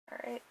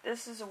Alright,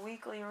 this is a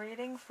weekly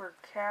reading for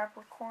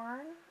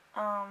Capricorn.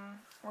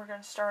 We're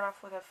going to start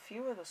off with a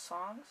few of the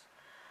songs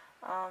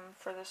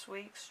for this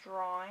week's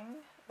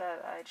drawing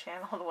that I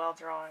channeled while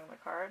drawing the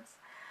cards.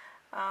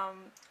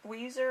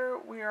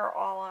 Weezer, We Are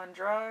All on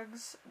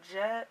Drugs.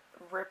 Jet,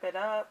 Rip It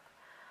Up.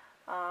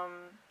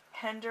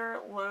 Hinder,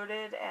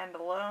 Loaded and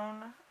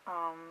Alone.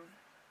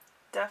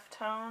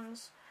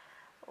 Deftones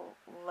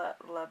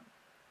Lhadia.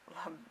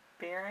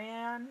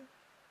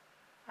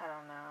 I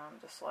don't know, I'm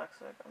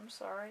dyslexic, I'm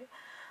sorry.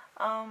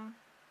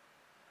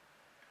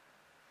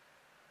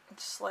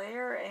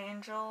 Slayer,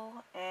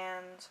 Angel,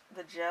 and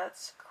the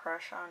Jets,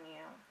 Crush on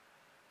You.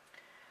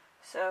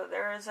 So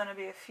there is going to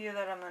be a few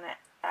that I'm going to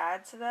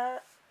add to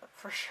that,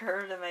 for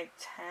sure, to make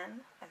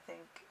 10. I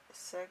think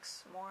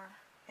 6 more.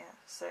 Yeah,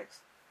 6.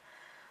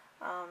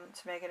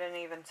 To make it an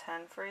even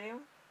 10 for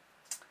you.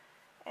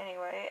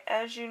 Anyway,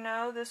 as you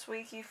know, this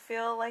week you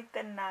feel like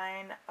the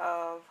 9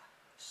 of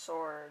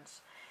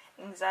Swords.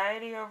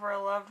 Anxiety over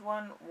a loved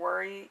one,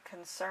 worry,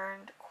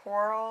 concerned,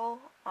 quarrel,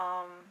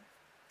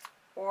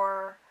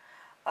 or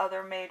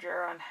other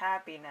major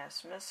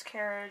unhappiness,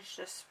 miscarriage,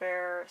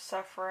 despair,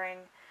 suffering,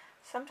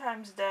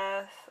 sometimes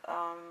death,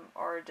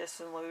 or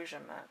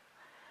disillusionment.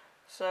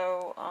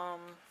 So,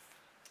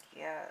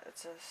 yeah,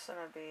 it's just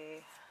going to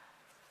be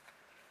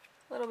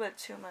a little bit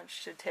too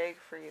much to take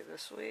for you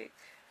this week.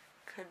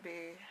 Could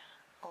be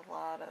a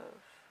lot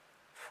of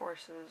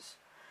forces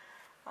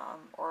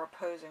or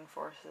opposing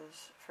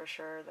forces for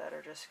sure that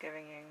are just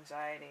giving you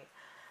anxiety.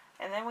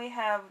 And then we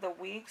have the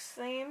week's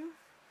theme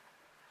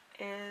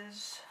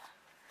is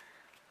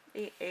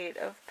the 8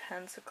 of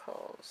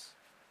Pentacles.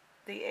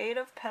 The 8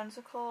 of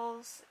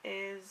Pentacles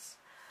is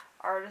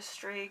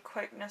artistry,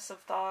 quickness of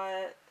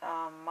thought,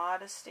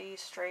 modesty,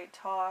 straight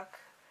talk,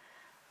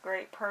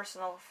 great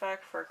personal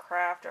effect for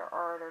craft or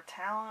art or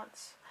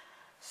talents.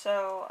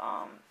 So,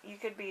 you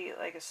could be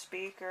like a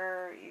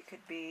speaker, you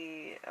could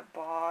be a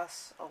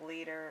boss, a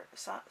leader,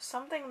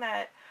 something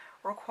that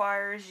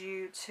requires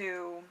you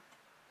to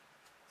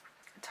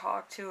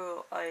talk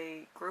to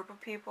a group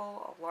of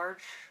people, a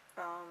large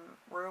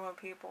room of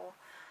people,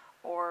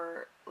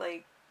 or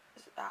like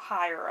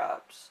higher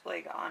ups,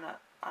 like on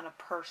a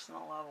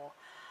personal level.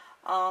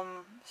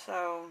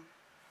 So,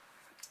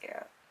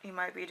 yeah, you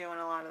might be doing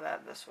a lot of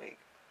that this week.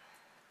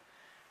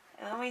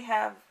 And then we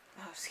have,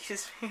 oh,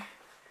 excuse me.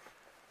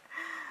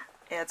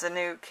 Yeah, it's a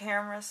new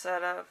camera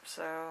setup,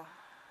 so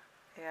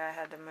yeah, I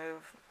had to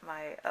move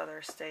my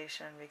other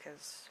station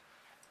because,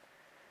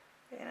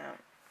 you know,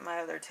 my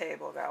other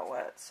table got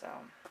wet, so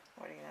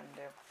what are you going to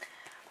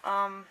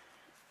do?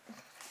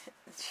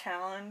 The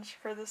challenge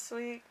for this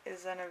week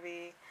is going to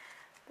be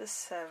the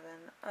 7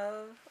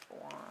 of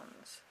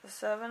Wands. The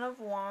 7 of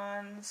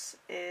Wands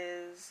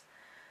is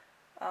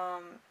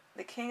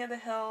the King of the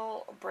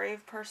Hill, a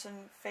brave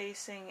person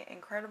facing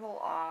incredible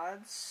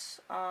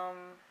odds.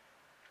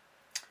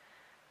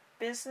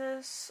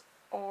 Business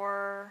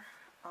or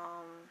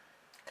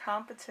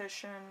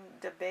competition,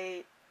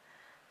 debate,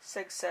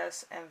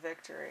 success, and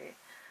victory.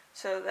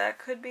 So that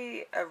could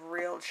be a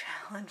real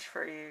challenge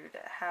for you to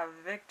have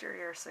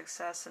victory or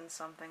success in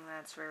something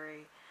that's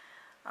very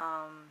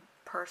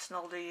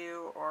personal to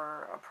you,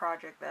 or a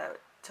project that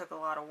took a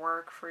lot of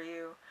work for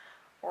you,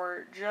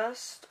 or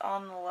just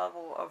on the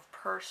level of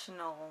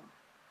personal,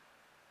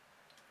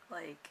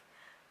 like,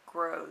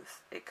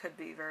 growth. It could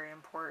be very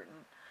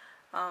important.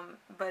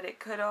 But it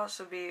could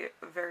also be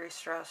very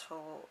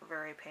stressful,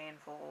 very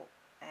painful,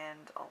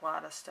 and a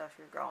lot of stuff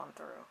you're going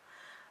through.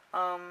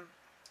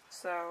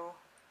 So,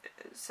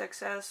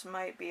 success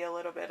might be a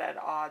little bit at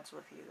odds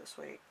with you this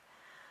week.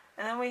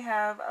 And then we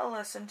have a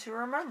lesson to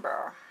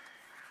remember.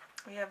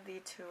 We have the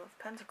 2 of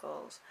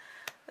Pentacles.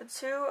 The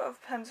 2 of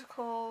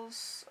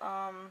Pentacles,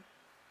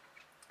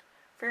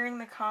 fearing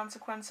the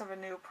consequence of a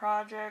new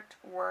project,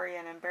 worry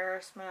and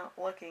embarrassment,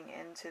 looking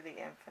into the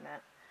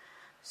infinite.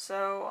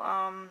 So,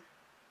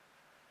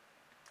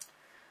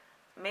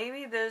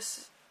 maybe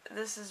this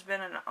has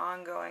been an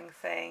ongoing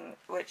thing,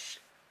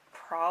 which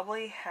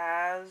probably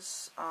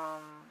has,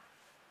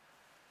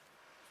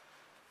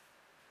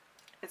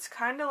 it's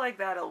kind of like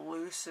that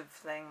elusive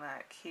thing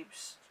that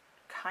keeps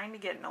kind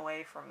of getting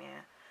away from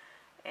you.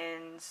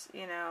 And,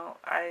 you know,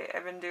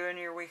 I've been doing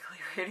your weekly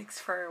readings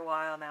for a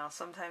while now.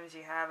 Sometimes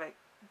you have it,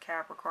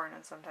 Capricorn,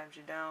 and sometimes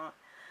you don't.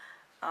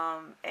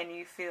 And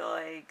you feel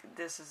like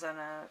this is going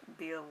to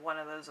be one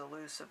of those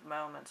elusive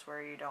moments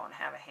where you don't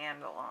have a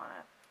handle on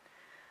it.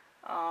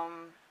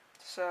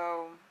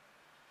 So,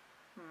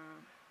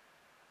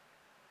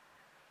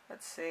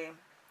 let's see.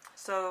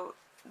 So,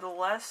 the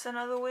lesson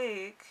of the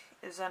week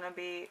is going to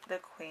be the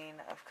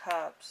Queen of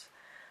Cups.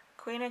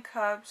 Queen of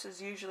Cups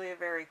is usually a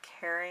very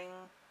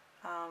caring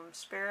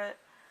spirit,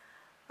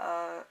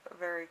 a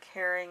very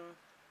caring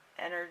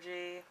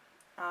energy.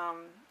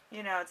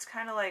 You know, it's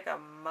kind of like a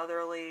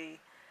motherly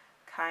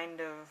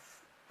kind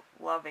of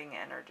loving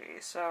energy.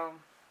 So,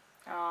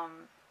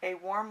 a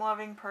warm,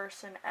 loving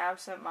person,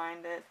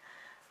 absent-minded,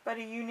 but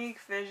a unique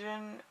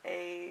vision,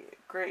 a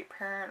great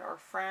parent or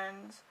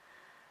friend,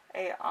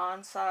 a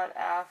on-sought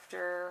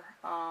after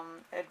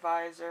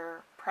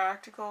advisor,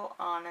 practical,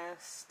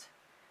 honest,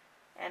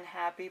 and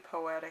happy,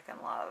 poetic,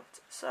 and loved.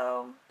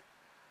 So,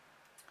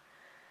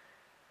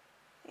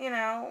 you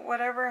know,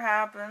 whatever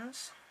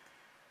happens,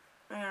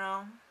 you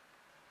know,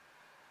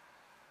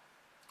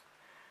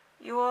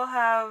 you will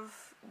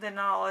have the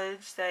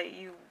knowledge that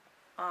you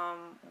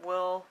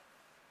will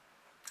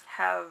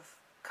have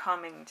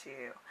coming to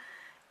you.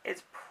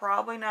 It's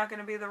probably not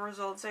going to be the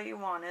results that you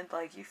wanted,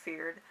 like you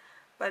feared,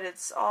 but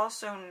it's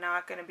also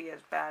not going to be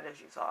as bad as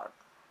you thought.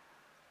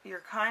 You're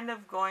kind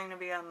of going to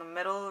be on the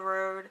middle of the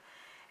road,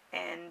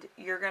 and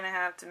you're going to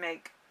have to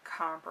make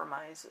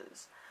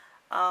compromises.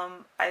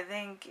 I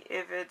think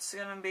if it's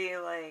going to be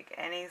like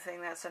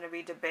anything that's going to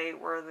be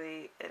debate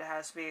worthy, it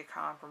has to be a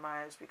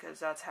compromise, because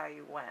that's how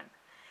you win.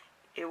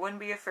 It wouldn't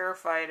be a fair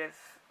fight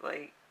if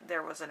like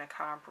there wasn't a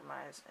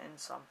compromise in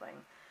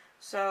something.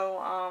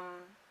 So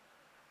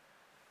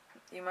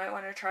you might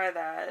want to try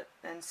that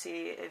and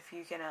see if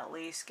you can at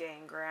least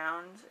gain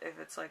ground if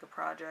it's like a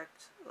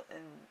project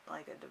in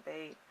like a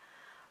debate.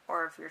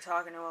 Or if you're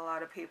talking to a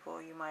lot of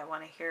people, you might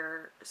want to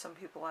hear some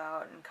people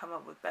out and come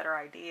up with better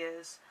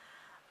ideas,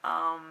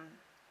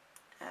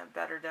 and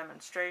better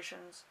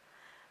demonstrations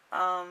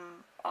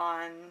on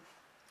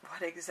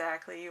what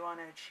exactly you want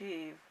to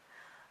achieve.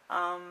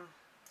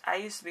 I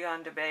used to be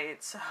on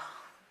debates, so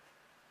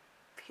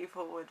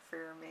people would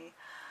fear me,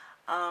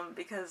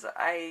 because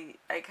I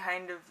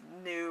kind of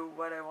knew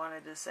what I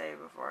wanted to say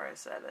before I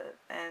said it,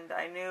 and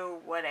I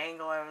knew what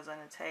angle I was going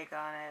to take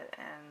on it,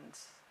 and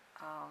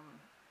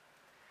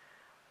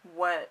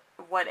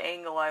what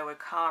angle I would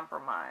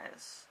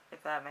compromise,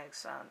 if that makes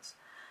sense.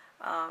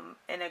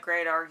 In a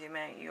great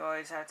argument, you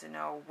always have to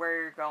know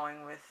where you're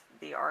going with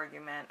the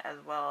argument as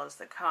well as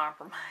the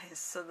compromise,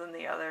 so then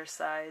the other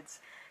side's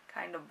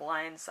kind of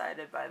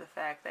blindsided by the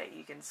fact that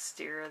you can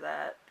steer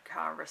that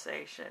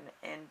conversation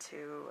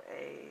into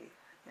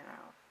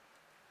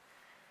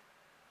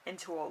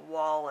into a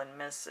wall and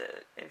miss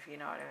it, if you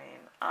know what I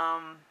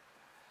mean.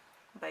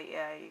 But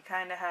yeah, you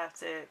kind of have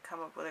to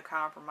come up with a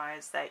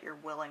compromise that you're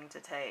willing to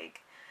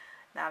take.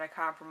 Not a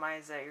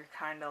compromise that you're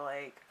kind of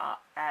like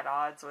at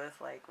odds with,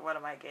 like, what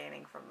am I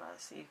gaining from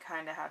this? You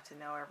kind of have to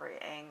know every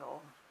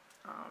angle.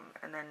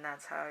 And then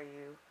that's how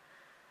you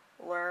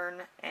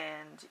learn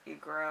and you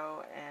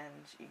grow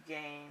and you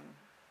gain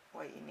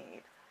what you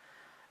need.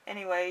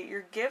 Anyway,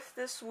 your gift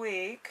this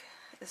week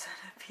is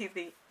going to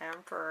be the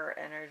Emperor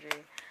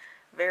energy.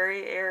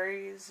 Very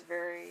Aries,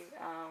 very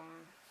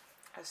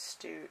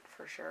astute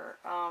for sure.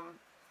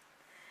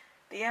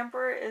 The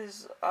Emperor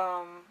is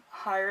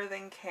higher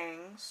than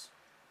kings,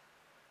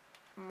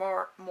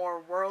 more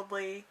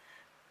worldly,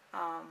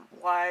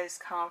 wise,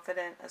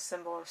 confident, a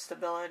symbol of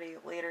stability,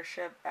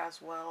 leadership,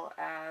 as well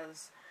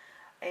as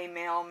a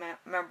male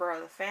member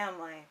of the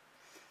family.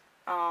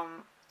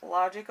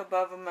 Logic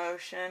above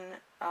emotion,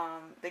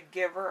 the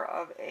giver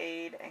of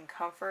aid and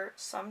comfort,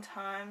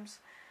 sometimes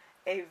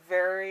a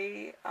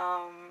very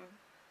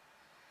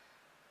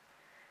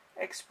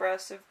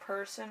expressive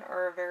person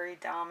or a very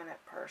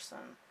dominant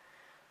person.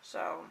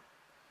 So,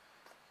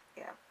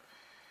 yeah.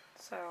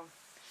 So,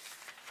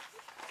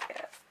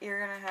 yeah, you're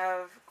gonna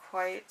have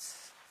quite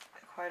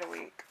a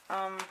week.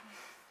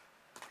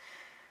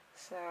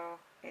 So,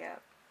 yeah.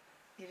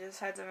 You just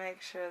had to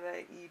make sure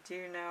that you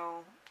do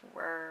know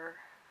where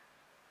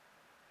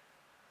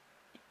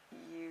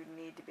you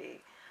need to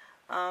be.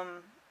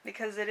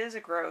 Because it is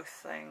a growth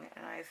thing,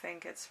 and I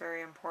think it's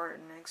very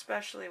important,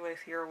 especially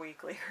with your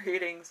weekly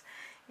readings.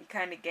 You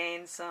kind of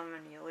gain some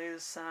and you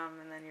lose some,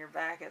 and then you're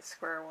back at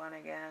square one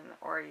again,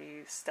 or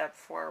you step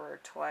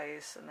forward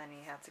twice and then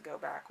you have to go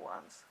back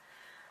once.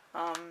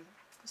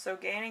 So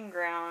gaining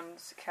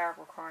ground,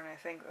 Capricorn, I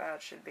think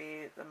that should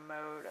be the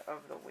mode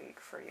of the week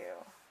for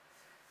you.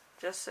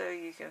 Just so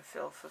you can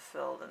feel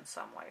fulfilled in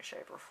some way,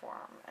 shape, or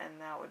form.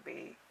 And that would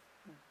be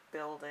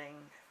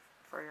building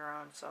for your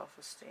own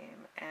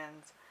self-esteem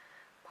and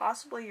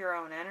possibly your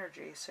own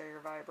energy, so your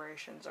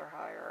vibrations are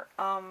higher.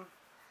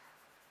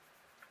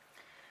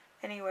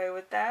 Anyway,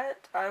 with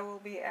that, I will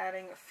be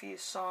adding a few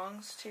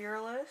songs to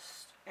your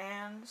list,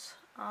 and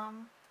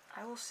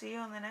I will see you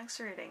on the next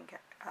reading,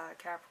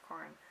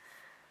 Capricorn.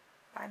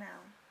 Bye now.